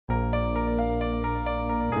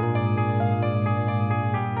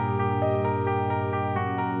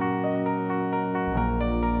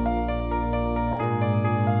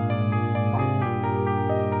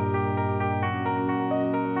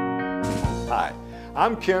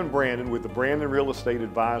I'm Ken Brandon with the Brandon Real Estate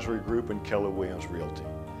Advisory Group and Keller Williams Realty.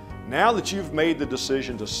 Now that you've made the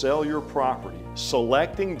decision to sell your property,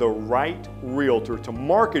 selecting the right realtor to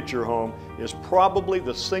market your home is probably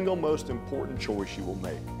the single most important choice you will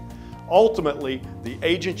make. Ultimately, the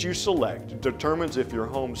agent you select determines if your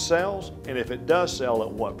home sells and if it does sell at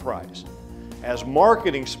what price. As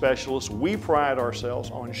marketing specialists, we pride ourselves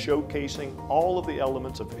on showcasing all of the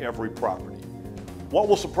elements of every property. What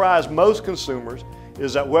will surprise most consumers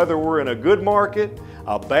is that whether we're in a good market,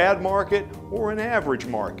 a bad market, or an average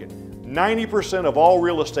market, 90% of all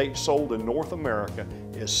real estate sold in North America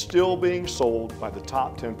is still being sold by the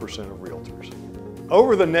top 10% of realtors.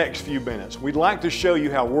 Over the next few minutes, we'd like to show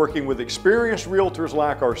you how working with experienced realtors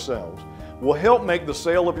like ourselves will help make the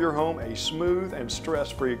sale of your home a smooth and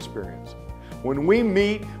stress-free experience. When we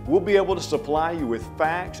meet, we'll be able to supply you with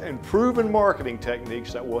facts and proven marketing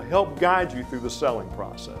techniques that will help guide you through the selling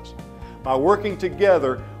process. By working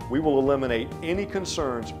together, we will eliminate any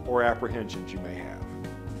concerns or apprehensions you may have.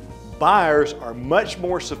 Buyers are much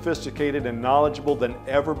more sophisticated and knowledgeable than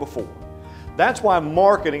ever before. That's why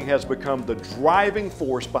marketing has become the driving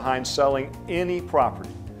force behind selling any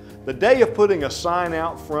property. The day of putting a sign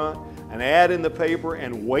out front, an ad in the paper,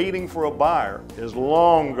 and waiting for a buyer is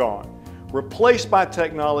long gone, replaced by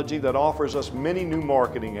technology that offers us many new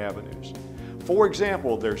marketing avenues. For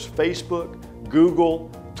example, there's Facebook,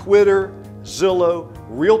 Google, Twitter, Zillow,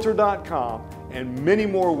 Realtor.com, and many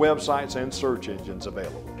more websites and search engines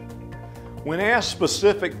available. When asked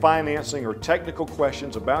specific financing or technical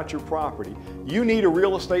questions about your property, you need a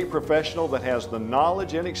real estate professional that has the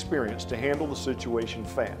knowledge and experience to handle the situation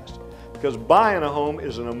fast. Because buying a home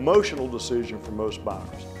is an emotional decision for most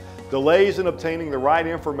buyers. Delays in obtaining the right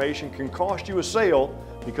information can cost you a sale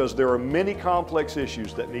because there are many complex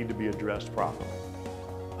issues that need to be addressed properly.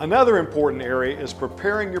 Another important area is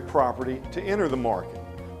preparing your property to enter the market.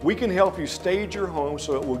 We can help you stage your home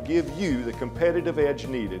so it will give you the competitive edge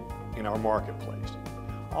needed in our marketplace.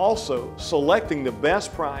 Also, selecting the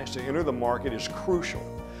best price to enter the market is crucial.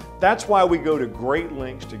 That's why we go to great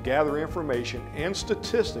lengths to gather information and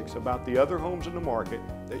statistics about the other homes in the market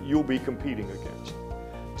that you'll be competing against.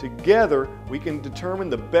 Together, we can determine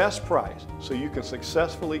the best price so you can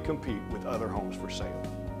successfully compete with other homes for sale.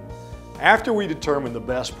 After we determine the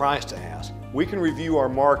best price to ask, we can review our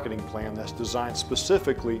marketing plan that's designed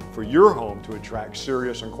specifically for your home to attract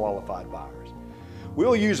serious and qualified buyers.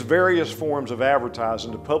 We'll use various forms of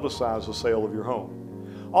advertising to publicize the sale of your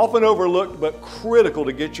home. Often overlooked but critical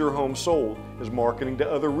to get your home sold is marketing to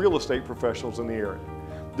other real estate professionals in the area.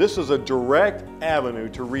 This is a direct avenue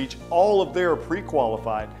to reach all of their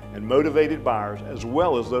pre-qualified and motivated buyers as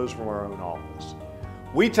well as those from our own office.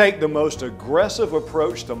 We take the most aggressive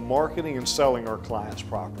approach to marketing and selling our clients'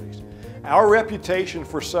 properties. Our reputation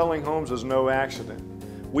for selling homes is no accident.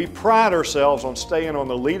 We pride ourselves on staying on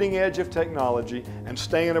the leading edge of technology and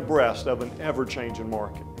staying abreast of an ever-changing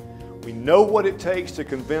market. We know what it takes to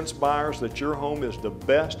convince buyers that your home is the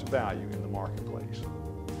best value in the marketplace.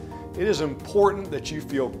 It is important that you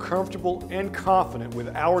feel comfortable and confident with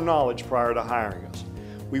our knowledge prior to hiring us.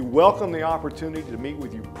 We welcome the opportunity to meet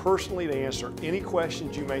with you personally to answer any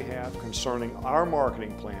questions you may have concerning our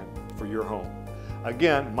marketing plan for your home.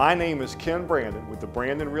 Again, my name is Ken Brandon with the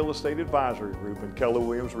Brandon Real Estate Advisory Group and Keller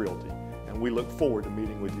Williams Realty, and we look forward to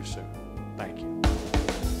meeting with you soon. Thank you.